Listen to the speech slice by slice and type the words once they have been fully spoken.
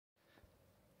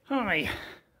Hi,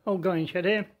 old guy in shed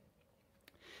here.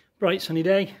 Bright sunny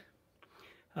day.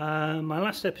 My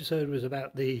last episode was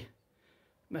about the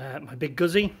my big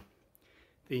Guzzi,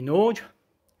 the Norge,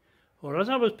 or as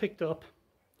I was picked up,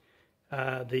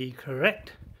 the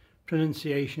correct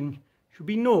pronunciation should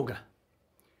be Norge.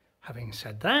 Having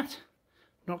said that,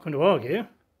 I'm not going to argue,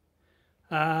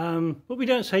 but we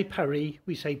don't say Paris,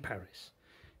 we say Paris.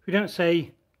 We don't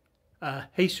say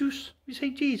Jesus, we say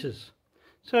Jesus.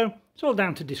 So it's all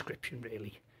down to description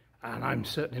really, and I'm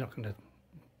certainly not going to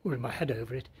worry my head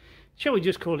over it. Shall we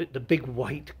just call it the big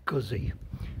white Guzzi?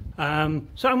 So I'm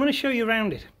going to show you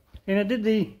around it. And I did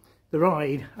the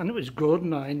ride and it was good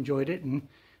and I enjoyed it, and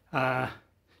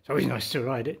it's always nice to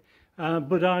ride it.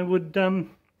 But I would,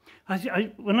 when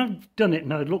I've done it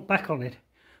and I look back on it,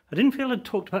 I didn't feel I'd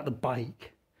talked about the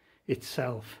bike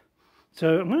itself.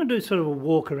 So I'm going to do sort of a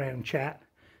walk around chat,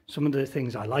 some of the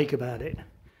things I like about it,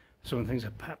 some of the things I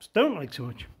perhaps don't like so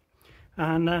much,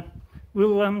 and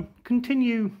we'll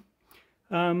continue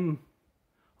on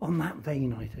that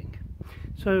vein, I think.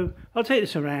 So I'll take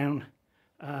this around,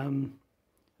 and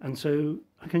so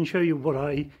I can show you what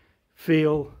I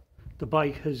feel the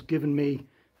bike has given me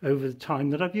over the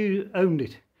time that I've owned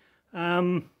it.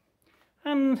 And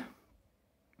I'm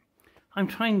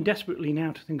trying desperately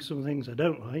now to think of some things I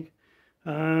don't like.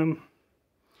 Well,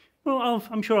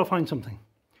 I'm sure I'll find something.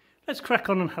 Let's crack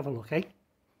on and have a look, eh?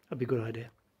 That'd be a good idea.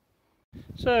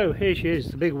 So here she is,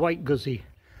 the big white Guzzi.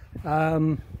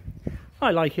 I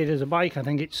like it as a bike. I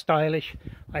think it's stylish.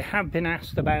 I have been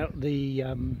asked about the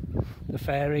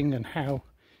fairing and how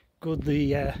good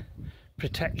the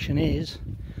protection is.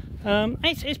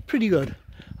 It's pretty good.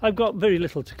 I've got very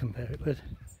little to compare it with,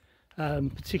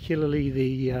 particularly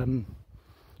the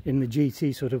in the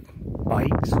GT sort of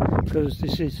bikes, because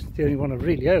this is the only one I've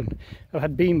really owned. I've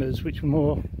had Beamers which were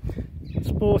more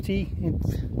sporty,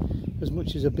 as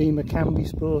much as a Beamer can be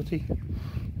sporty.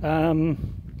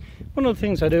 One of the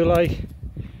things I do like,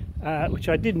 which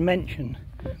I did mention,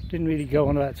 didn't really go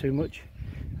on about too much,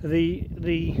 the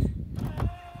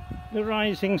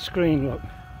rising screen. Look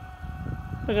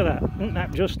at that, isn't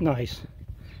that just nice?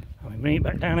 I'll bring it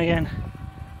back down again.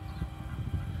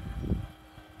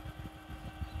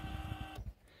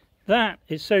 That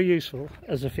is so useful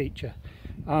as a feature.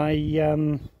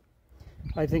 I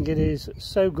think it is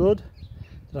so good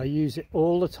that I use it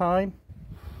all the time.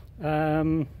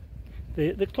 The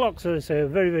clocks, as I say, are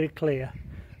very, very clear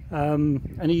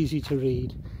and easy to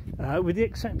read, with the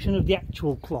exception of the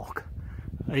actual clock.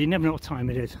 You never know what time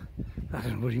it is. That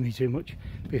doesn't worry me too much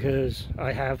because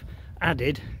I have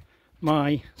added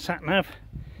my sat-nav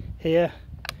here,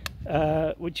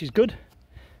 which is good.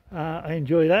 I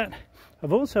enjoy that.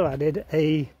 I've also added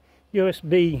a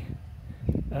USB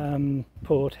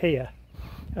port here,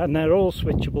 and they're all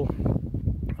switchable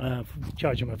for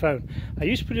charging my phone. I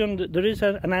used to put it on, there is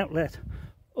an outlet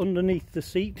underneath the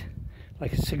seat,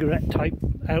 like a cigarette type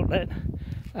outlet,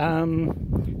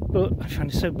 but I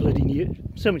found it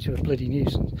so much of a bloody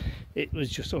nuisance, it was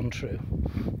just untrue.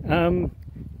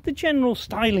 The general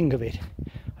styling of it,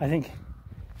 I think,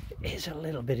 is a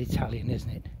little bit Italian,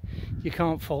 isn't it? You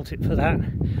can't fault it for that,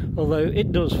 although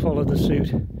it does follow the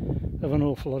suit of an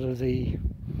awful lot of the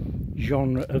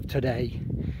genre of today.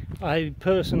 I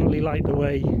personally like the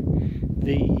way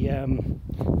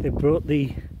they brought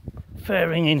the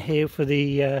fairing in here for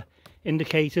the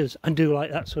indicators. I do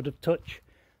like that sort of touch.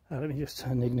 Let me just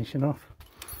turn the ignition off.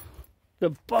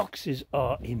 The boxes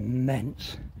are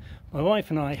immense. My wife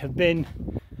and I have been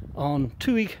on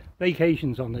 2-week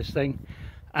vacations on this thing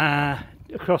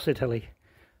across Italy.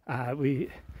 And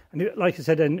like I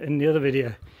said in the other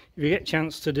video, if you get a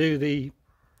chance to do the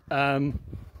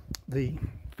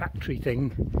factory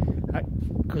thing at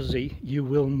Guzzi, you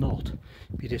will not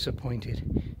be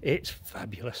disappointed. It's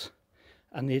fabulous,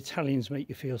 and the Italians make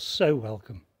you feel so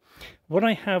welcome. What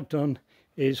I have done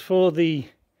is, for the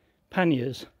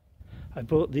panniers, I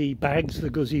bought the bags, the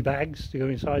Guzzi bags to go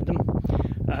inside them.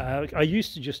 I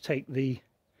used to just take the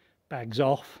bags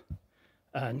off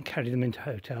and carry them into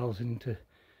hotels, into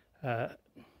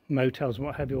motels and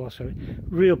what have you. Also,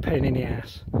 real pain in the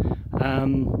ass.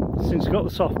 Since I've got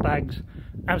the soft bags,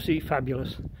 absolutely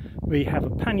fabulous. We have a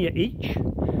pannier each,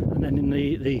 and then in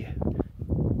the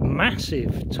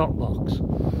massive top box,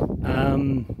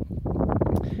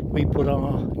 we put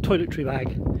our toiletry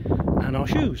bag and our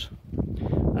shoes,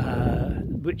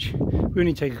 which we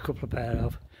only take a couple of pair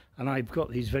of. And I've got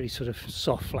these very sort of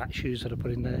soft flat shoes that I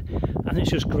put in there, and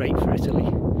it's just great for Italy.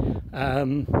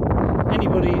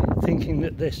 Anybody thinking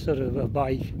that this sort of a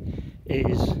bike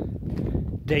is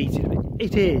dated,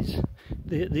 it is.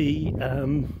 The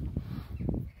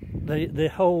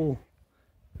whole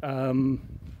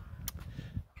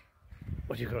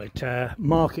what do you call it,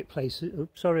 marketplace.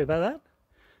 Oops, sorry about that.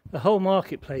 The whole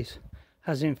marketplace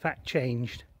has in fact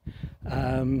changed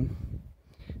to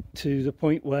the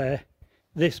point where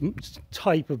this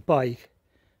type of bike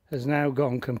has now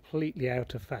gone completely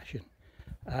out of fashion,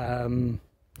 and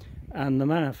the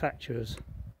manufacturers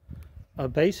are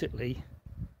basically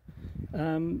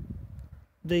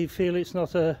they feel it's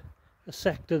not a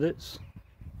sector that's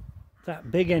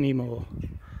that big anymore,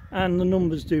 and the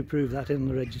numbers do prove that in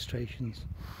the registrations.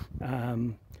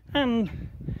 And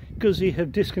Guzzi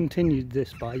have discontinued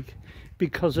this bike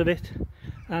because of it,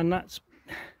 and that's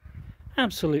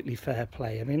absolutely fair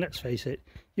play. I mean, let's face it,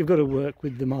 you've got to work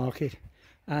with the market,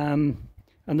 and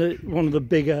one of the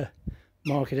bigger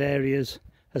market areas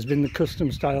has been the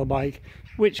custom style bike,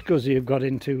 which Guzzi have got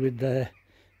into with their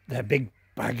big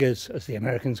baggers, as the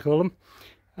Americans call them,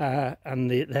 and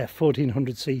their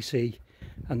 1400cc,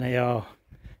 and they are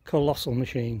colossal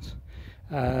machines.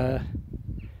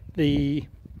 The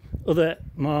other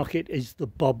market is the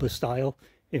bobber style.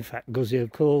 In fact, Guzzi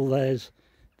have called theirs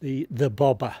the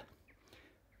bobber,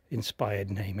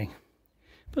 inspired naming.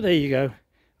 But there you go.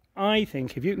 I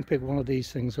think if you can pick one of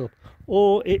these things up,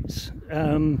 or its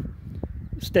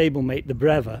stablemate, the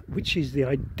Breva, which is the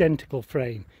identical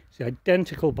frame, it's the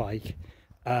identical bike,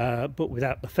 but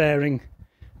without the fairing,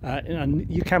 and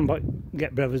you can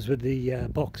get Brevas with the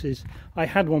boxes. I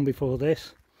had one before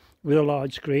this with a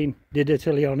large screen, did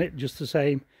Italy on it just the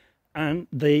same, and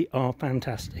they are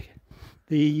fantastic.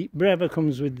 The Breva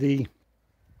comes with the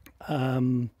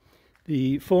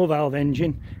 4-valve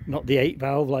engine, not the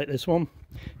 8-valve like this one.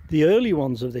 The early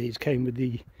ones of these came with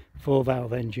the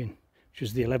 4-valve engine, which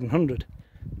was the 1100.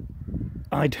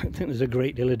 I don't think there's a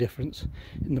great deal of difference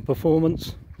in the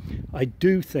performance. I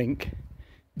do think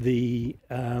the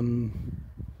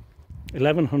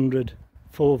 1100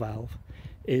 4-valve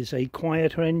is a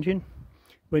quieter engine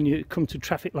when you come to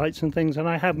traffic lights and things, and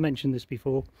I have mentioned this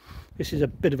before, this is a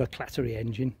bit of a clattery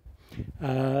engine,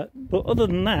 but other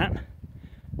than that,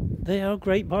 they are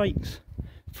great bikes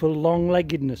for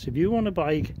long-leggedness. If you want a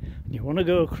bike and you want to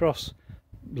go across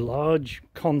large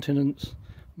continents,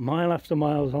 mile after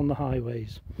miles on the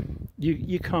highways,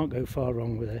 you can't go far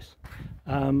wrong with this.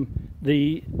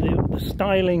 The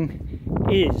styling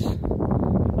is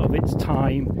of its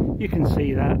time. You can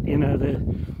see that, you know,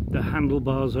 the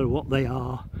handlebars are what they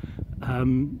are.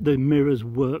 The mirrors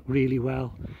work really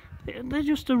well. They're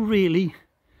just a really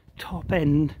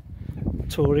top-end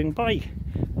touring bike.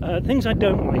 Things I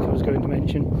don't like, I was going to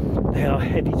mention, they are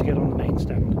heavy to get on the main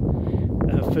stand.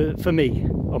 For me,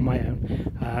 on my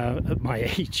own, at my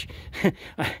age,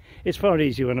 it's far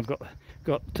easier when I've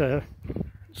got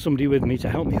somebody with me to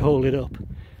help me hold it up.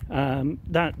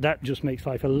 That just makes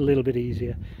life a little bit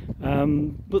easier.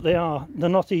 But they're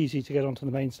not easy to get onto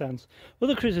the main stands.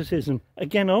 Other criticism,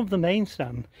 again, of the main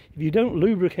stand, if you don't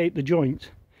lubricate the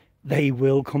joint, they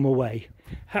will come away.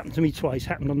 Happened to me twice,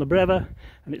 happened on the Breva,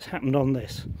 and it's happened on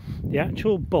this. The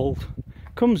actual bolt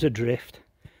comes adrift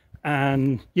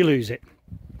and you lose it,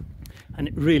 and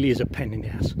it really is a pain in the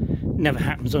ass. Never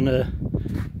happens on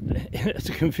at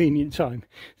a convenient time.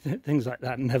 Things like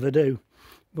that never do.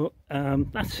 But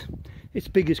that's its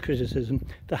biggest criticism.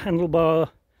 The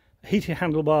heated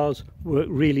handlebars work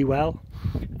really well.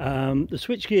 The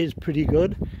switchgear is pretty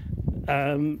good,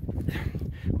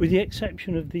 with the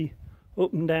exception of the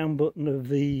up and down button of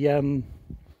the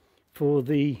for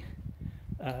the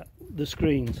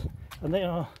screens, and they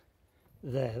are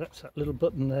there. That's that little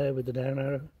button there with the down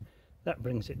arrow that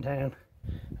brings it down,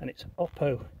 and its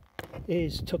Oppo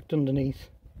is tucked underneath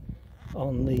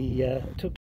on the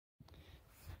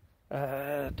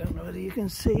don't know whether you can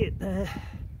see it there.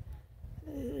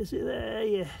 Is it there?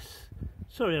 Yes.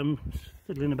 Sorry, I'm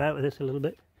fiddling about with this a little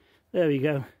bit. There we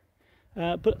go.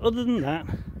 But other than that,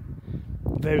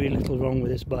 very little wrong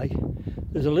with this bike.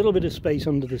 There's a little bit of space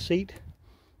under the seat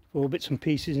for bits and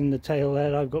pieces in the tail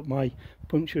there. I've got my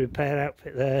puncture repair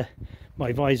outfit there,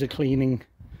 my visor cleaning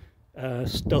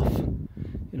stuff,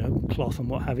 you know, cloth and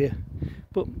what have you.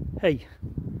 But hey,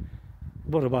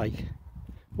 what a bike.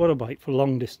 What a bike for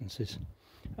long distances.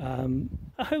 I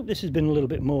hope this has been a little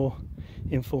bit more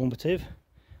informative.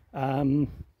 Like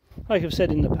I've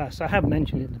said in the past, I have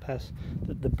mentioned in the past,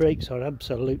 that the brakes are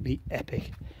absolutely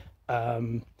epic.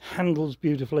 Handles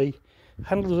beautifully,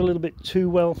 handles a little bit too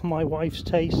well for my wife's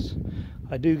taste.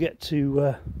 I do get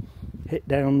to hit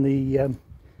down the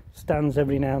stands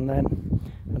every now and then,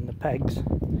 and the pegs,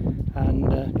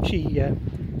 and she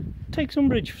takes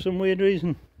umbrage for some weird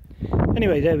reason.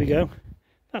 Anyway, there we go.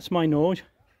 That's my Norge,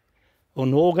 or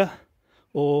Norge,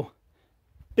 or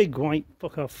big white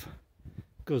fuck off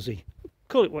Guzzi.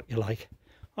 Call it what you like.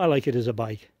 I like it as a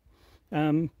bike.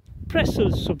 press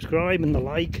the subscribe and the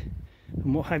like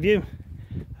and what have you,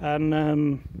 and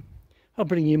I'll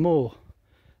bring you more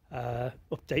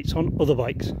updates on other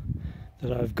bikes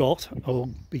that I've got or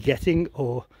be getting,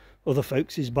 or other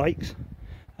folks' bikes,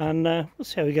 and we'll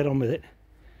see how we get on with it.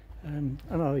 And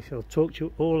I shall talk to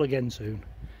you all again soon.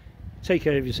 Take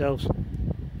care of yourselves.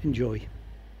 Enjoy.